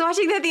 Yes. I was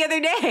watching that the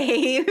other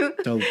day.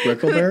 Oh,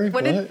 Brickleberry?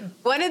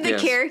 One of the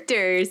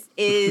characters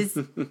is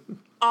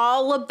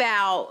all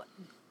about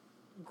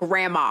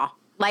grandma.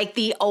 Like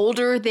the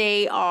older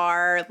they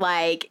are,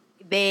 like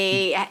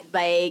they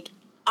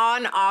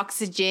on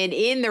oxygen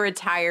in the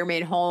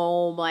retirement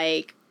home.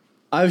 Like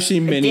I've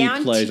seen many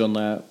plays on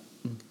that.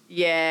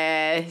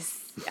 Yes.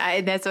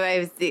 That's what I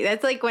was.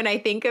 That's like when I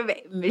think of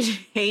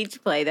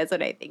age play. That's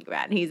what I think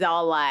about. And he's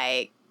all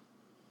like,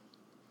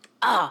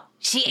 "Oh,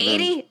 she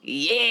 80?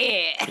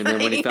 Yeah." And then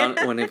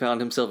when he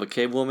found himself a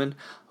cave woman,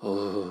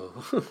 I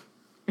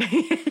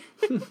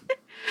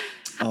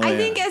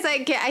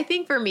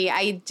think for me,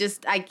 I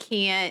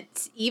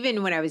can't.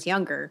 Even when I was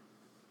younger,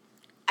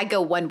 I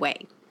go one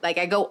way. Like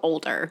I go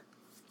older.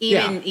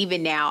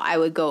 Even now, I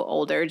would go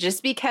older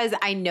just because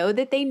I know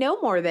that they know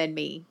more than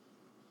me.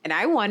 And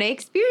I want to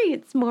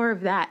experience more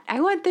of that.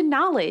 I want the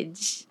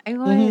knowledge. I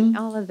want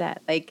all of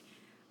that. Like,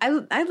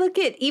 I look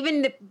at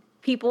even the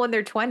people in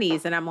their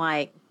 20s, and I'm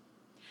like,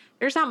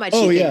 there's not much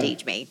you can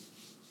teach me.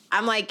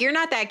 I'm like, you're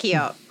not that cute.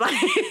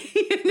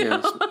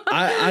 Yes.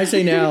 I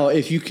say now,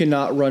 if you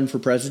cannot run for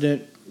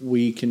president,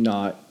 we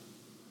cannot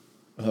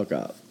hook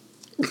up.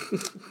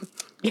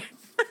 Yeah.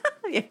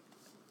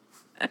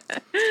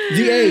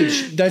 The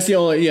age, that's the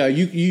only,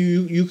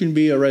 you can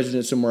be a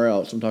resident somewhere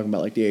else. I'm talking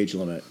about like the age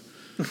limit.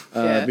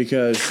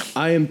 Because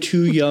I am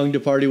too young to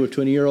party with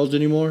 20-year-olds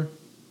anymore.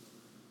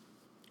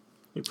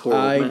 You poor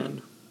old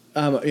man.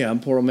 I'm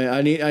poor old man.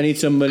 I need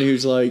somebody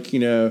who's like,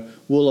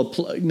 will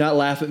not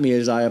laugh at me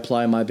as I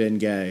apply my Ben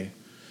Gay.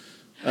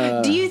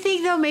 Do you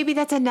think, though, maybe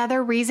that's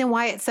another reason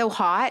why it's so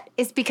hot?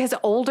 Is because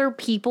older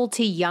people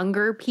to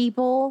younger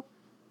people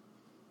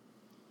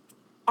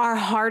are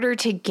harder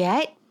to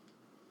get?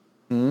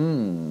 Like,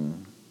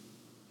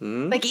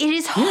 it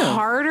is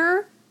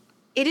harder.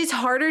 It is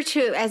harder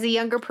to, as a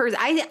younger person.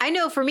 I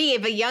know for me,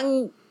 if a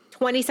young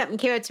 20-something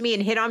came up to me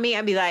and hit on me,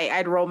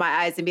 I'd roll my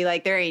eyes and be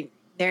like, there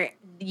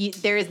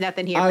is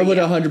nothing here. I would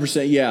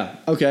 100%. Yeah.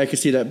 Okay. I can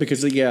see that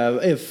because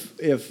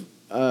if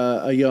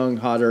a young,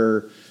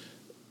 hotter,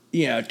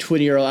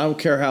 20-year-old, I don't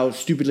care how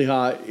stupidly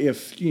hot,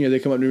 if, they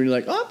come up to me and be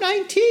like, oh, I'm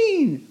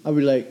 19. I'll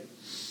be like,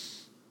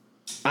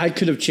 I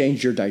could have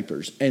changed your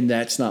diapers and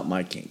that's not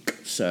my kink.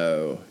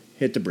 So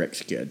hit the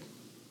bricks, kid.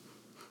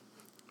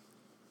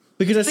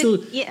 Because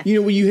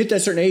when you hit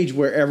that certain age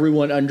where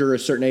everyone under a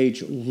certain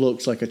age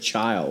looks like a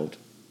child.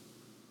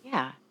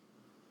 Yeah.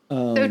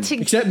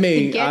 Except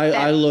me,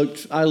 I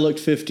looked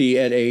 50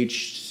 at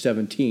age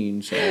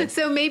 17.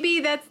 So maybe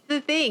that's the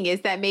thing,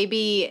 is that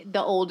maybe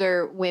the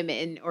older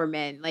women or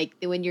men, like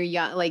when you're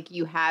young, like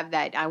you have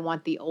that, I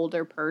want the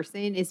older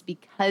person, is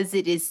because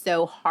it is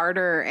so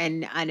harder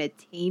and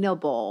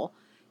unattainable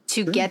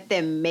to get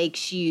them,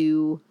 makes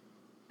you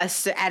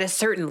at a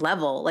certain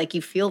level, like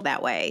you feel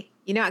that way.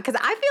 Because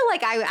I feel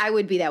like I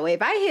would be that way.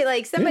 If I hit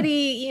like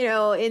somebody,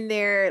 in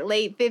their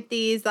late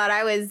 50s thought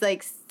I was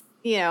like,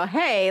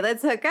 hey,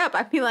 let's hook up.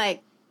 I'd be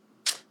like,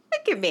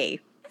 Look at me.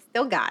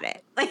 Still got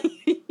it. Like,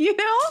 you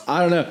know?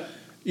 I don't know.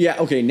 Yeah,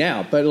 okay,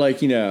 now. But, like,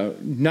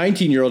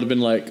 19-year-old have been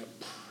like,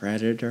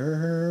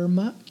 predator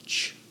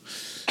much?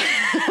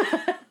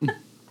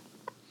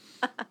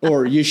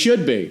 Or you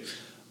should be.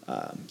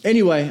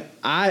 Anyway,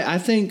 I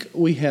think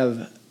we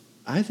have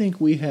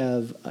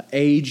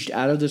aged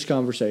out of this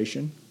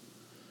conversation.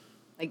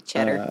 Like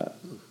cheddar.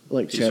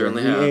 Like cheddar.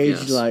 certainly We have,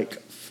 aged yes.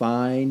 like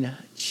fine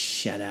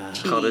cheddar.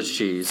 Cottage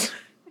cheese.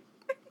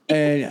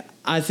 And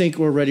I think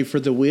we're ready for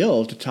the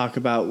wheel to talk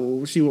about.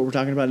 We'll see what we're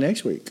talking about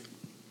next week.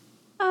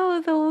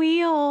 Oh, the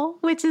wheel,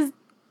 which is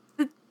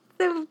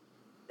the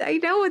I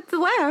know what's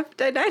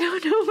left, and I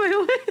don't know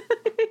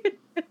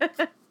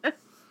my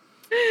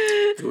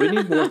We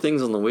need more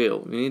things on the wheel.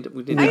 We need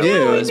We to know,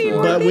 do, we need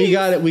more but we things.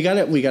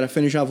 got to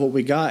finish off what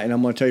we got, and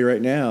I'm going to tell you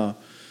right now,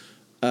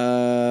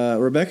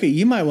 Rebecca,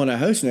 you might want to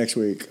host next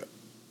week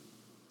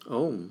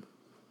Oh,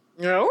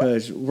 No.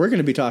 because we're going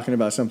to be talking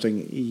about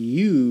something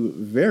you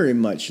very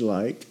much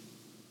like.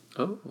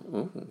 oh.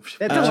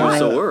 That's I'm a lot.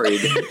 so worried.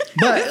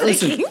 But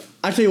listen,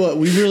 I tell you what,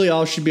 we really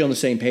all should be on the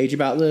same page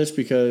about this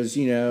because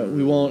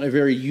we want a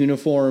very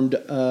uniformed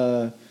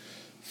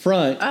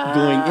front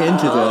going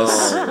into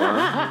this.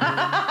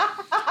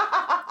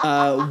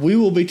 We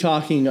will be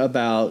talking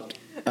about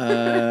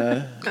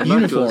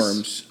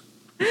uniforms.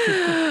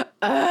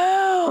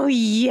 Oh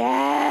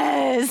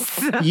yes.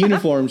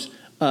 Uniforms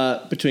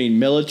between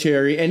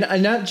military and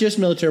not just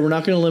military. We're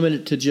not going to limit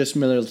it to just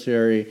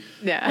military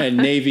Yeah. and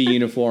Navy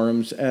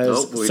uniforms as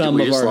Nope, we some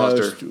of just our lost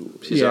hosts. her.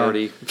 She's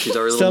already a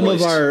little Some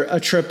moist. of our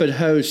intrepid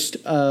hosts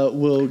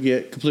will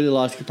get completely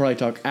lost. Could probably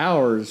talk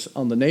hours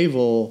on the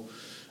naval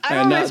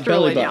and not almost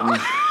belly ruined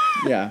button.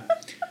 Yeah.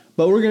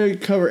 But we're going to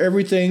cover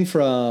everything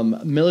from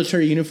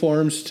military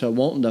uniforms to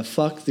wanting to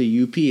fuck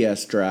the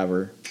UPS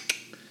driver.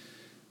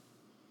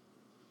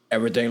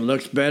 Everything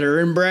looks better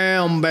in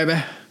brown,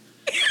 baby.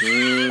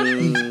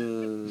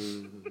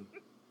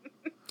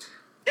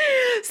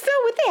 So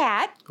with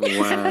that,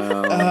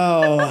 Wow.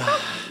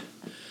 Oh.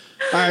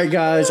 All right,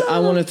 guys. I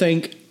want to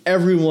thank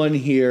everyone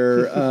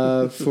here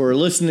for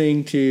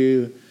listening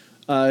to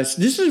us.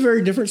 This is a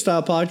very different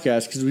style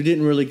podcast because we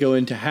didn't really go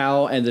into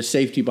how and the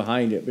safety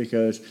behind it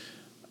because,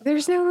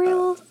 there's no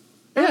real.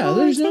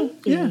 there's no,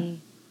 safety.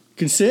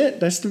 consent.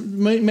 That's the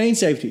main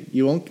safety.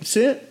 You want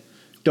consent?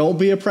 Don't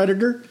be a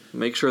predator.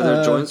 Make sure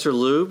their joints are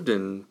lubed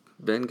and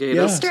Bengay.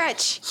 Yeah.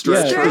 Stretch.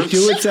 Stretch. Yeah, Stretch.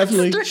 do it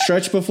definitely.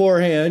 Stretch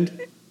beforehand.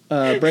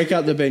 Break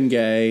out the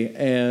Bengay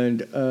and,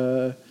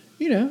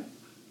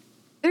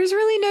 There's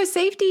really no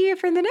safety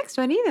for the next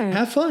one either.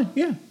 have fun.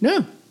 Yeah.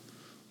 No.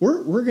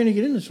 We're going to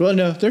get into this. Well,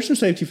 no, there's some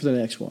safety for the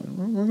next one.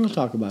 We're going to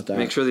talk about that.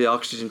 Make sure the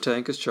oxygen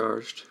tank is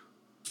charged,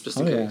 just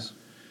in Oh, yeah. case.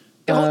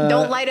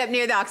 Don't light up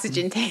near the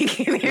oxygen tank.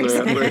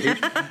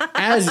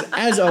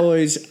 As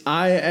always,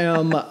 I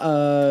am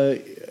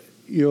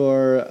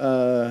your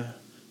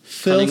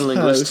filth Cunning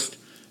linguist. host,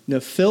 the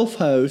filth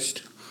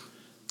host,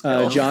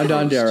 John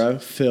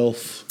Dondero,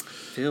 filth.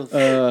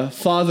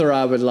 Father,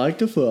 I would like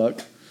to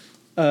fuck.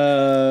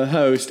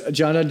 Host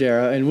John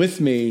Dondero, and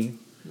with me,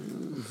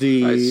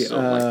 I still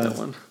like that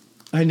one.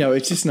 I know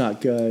it's just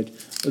not good.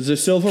 The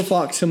silver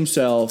fox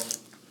himself,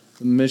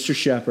 Mr.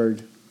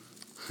 Shepherd,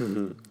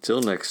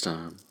 Till next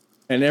time.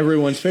 and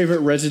everyone's favorite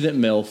resident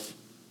MILF,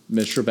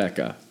 Miss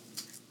Rebecca.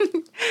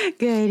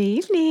 Good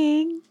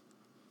evening.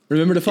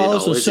 Remember to follow It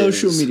us on always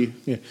social is. media.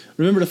 Yeah.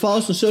 Remember to follow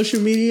us on social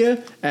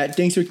media at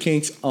Dinks with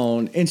Kinks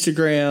on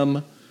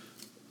Instagram,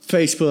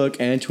 Facebook,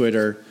 and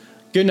Twitter.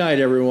 Good night,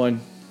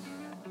 everyone.